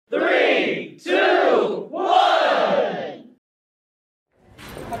3, 2, 1.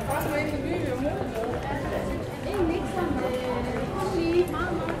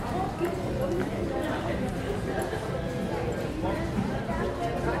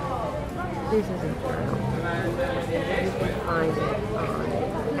 This is a journal. You can find it on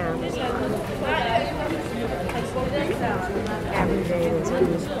Amazon. Every day there's a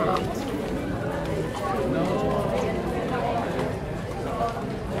new prompt.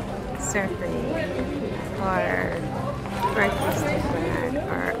 Surfing, or breakfast bread,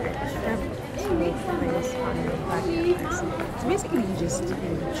 or a trip to a place on your bucket list. So basically you just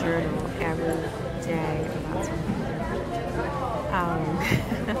journal every day about something different.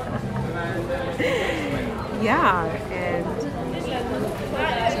 Yeah, and so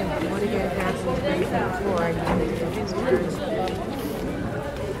if you want to get happy in 2024, you need to get this journal.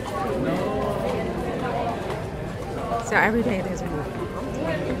 So every day there's a new prompt.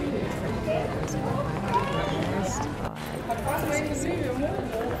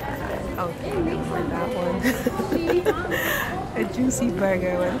 Okay, never mind that one. A juicy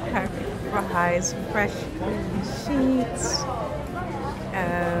burger with perfect fries, fresh sheets.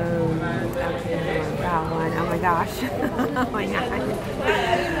 Okay, that one. Oh my gosh. Oh my god.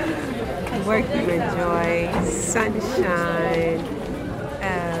 Work you enjoy. Sunshine.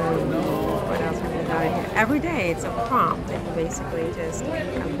 What else have we got here? Every day it's a prompt, and you basically just a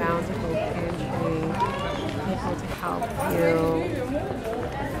bountiful pantry, people to help you,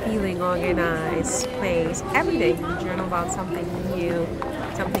 feeling organized, space. Every day you journal about something new,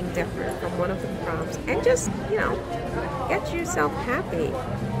 something different from one of the prompts, and just, get yourself happy.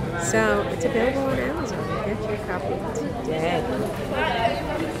 So it's available on Amazon. Get your copy today.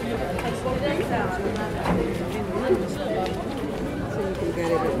 So you can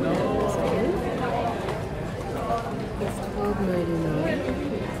get it on Amazon. It's $12.99.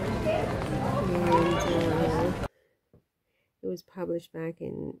 And it was published back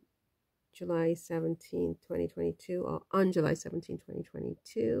in July 17, 2022, or on July 17,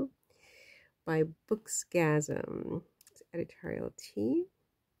 2022, by Booksgasm. It's editorial team.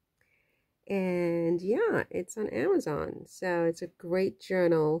 And yeah, it's on Amazon. So it's a great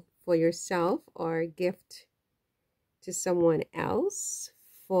journal for yourself or a gift to someone else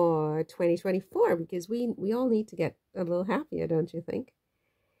for 2024, because we all need to get a little happier, don't you think?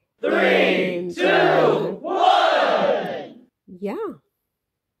 3, 2, 1. Yeah.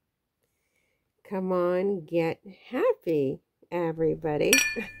 Come on, get happy, everybody.